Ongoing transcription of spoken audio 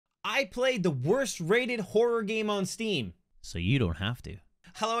I played the worst rated horror game on Steam, so you don't have to.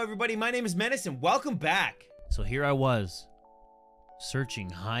 Hello everybody, my name is Menace and welcome back. So here I was,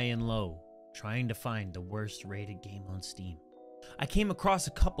 searching high and low, trying to find the worst rated game on Steam. I came across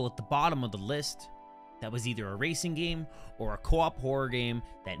a couple at the bottom of the list that was either a racing game or a co-op horror game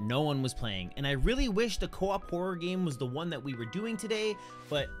that no one was playing. And I really wish the co-op horror game was the one that we were doing today,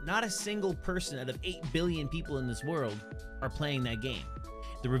 but not a single person out of 8 billion people in this world are playing that game.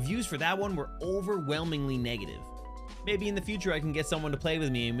 The reviews for that one were overwhelmingly negative. Maybe in the future I can get someone to play with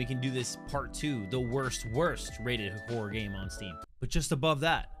me and we can do this part 2, the worst rated horror game on Steam. But just above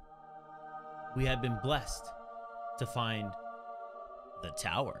that, we had been blessed to find The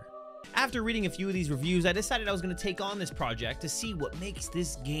Tower. After reading a few of these reviews, I decided I was going to take on this project to see what makes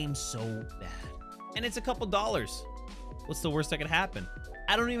this game so bad. And it's a couple dollars. What's the worst that could happen?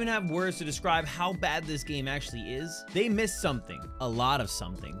 I don't even have words to describe how bad this game actually is. They missed something, a lot of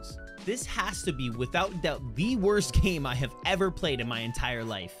somethings. This has to be, without doubt, the worst game I have ever played in my entire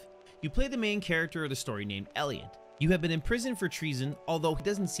life. You play the main character of the story named Elliot. You have been in prison for treason, although he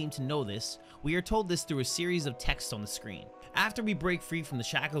doesn't seem to know this. We are told this through a series of texts on the screen. After we break free from the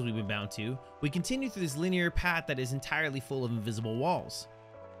shackles we've been bound to, we continue through this linear path that is entirely full of invisible walls.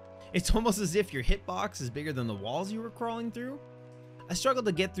 It's almost as if your hitbox is bigger than the walls you were crawling through. I struggled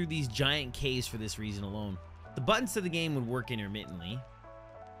to get through these giant caves for this reason alone. The buttons to the game would work intermittently.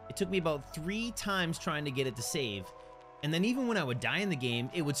 It took me about 3 times trying to get it to save, and then even when I would die in the game,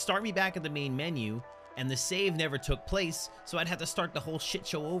 it would start me back at the main menu, and the save never took place, so I'd have to start the whole shit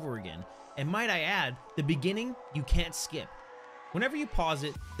show over again. And might I add, the beginning, you can't skip. Whenever you pause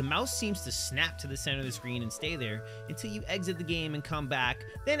it, the mouse seems to snap to the center of the screen and stay there until you exit the game and come back,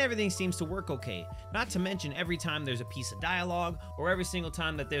 then everything seems to work okay. Not to mention every time there's a piece of dialogue, or every single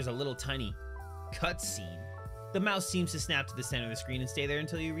time that there's a little tiny cutscene, the mouse seems to snap to the center of the screen and stay there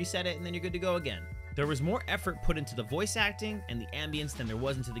until you reset it and then you're good to go again. There was more effort put into the voice acting and the ambience than there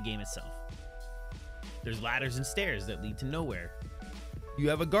was into the game itself. There's ladders and stairs that lead to nowhere. You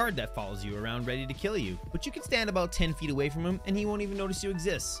have a guard that follows you around ready to kill you, but you can stand about 10 feet away from him and he won't even notice you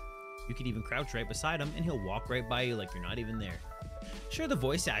exist. You can even crouch right beside him and he'll walk right by you like you're not even there. Sure, the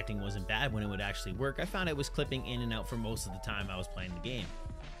voice acting wasn't bad when it would actually work. I found it was clipping in and out for most of the time I was playing the game.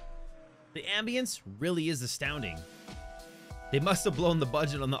 The ambience really is astounding. They must have blown the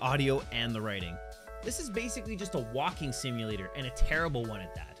budget on the audio and the writing. This is basically just a walking simulator, and a terrible one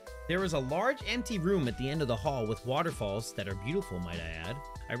at that. There is a large empty room at the end of the hall with waterfalls that are beautiful, might I add.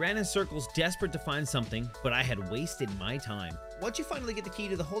 I ran in circles desperate to find something, but I had wasted my time. Once you finally get the key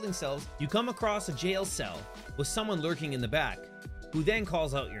to the holding cells, you come across a jail cell with someone lurking in the back, who then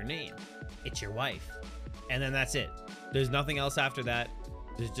calls out your name. It's your wife. And then that's it. There's nothing else after that.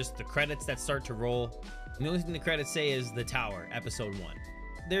 There's just the credits that start to roll. And the only thing the credits say is The Tower, Episode 1.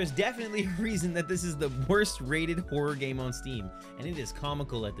 There's definitely a reason that this is the worst rated horror game on Steam, and it is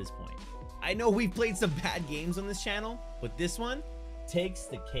comical at this point. I know we've played some bad games on this channel, but this one takes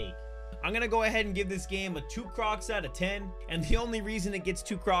the cake. I'm gonna go ahead and give this game a 2 crocs out of 10, and the only reason it gets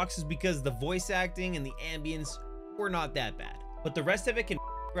 2 crocs is because the voice acting and the ambience were not that bad. But the rest of it can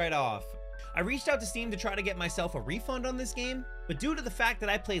right off. I reached out to Steam to try to get myself a refund on this game, but due to the fact that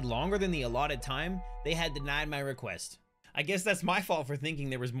I played longer than the allotted time, they had denied my request. I guess that's my fault for thinking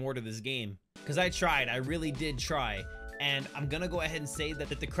there was more to this game, because I tried, I really did try, and I'm gonna go ahead and say that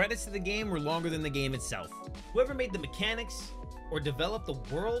the credits to the game were longer than the game itself. Whoever made the mechanics or developed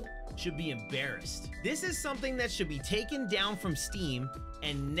the world should be embarrassed. This is something that should be taken down from Steam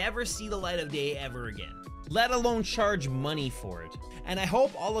and never see the light of day ever again, let alone charge money for it. And I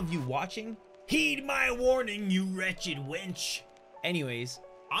hope all of you watching heed my warning, you wretched wench. Anyways,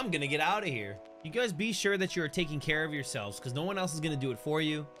 I'm gonna get out of here. You guys be sure that you are taking care of yourselves, because no one else is gonna do it for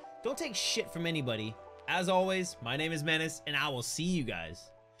you. Don't take shit from anybody. As always, my name is Menace, and I will see you guys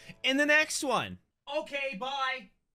in the next one. Okay, bye.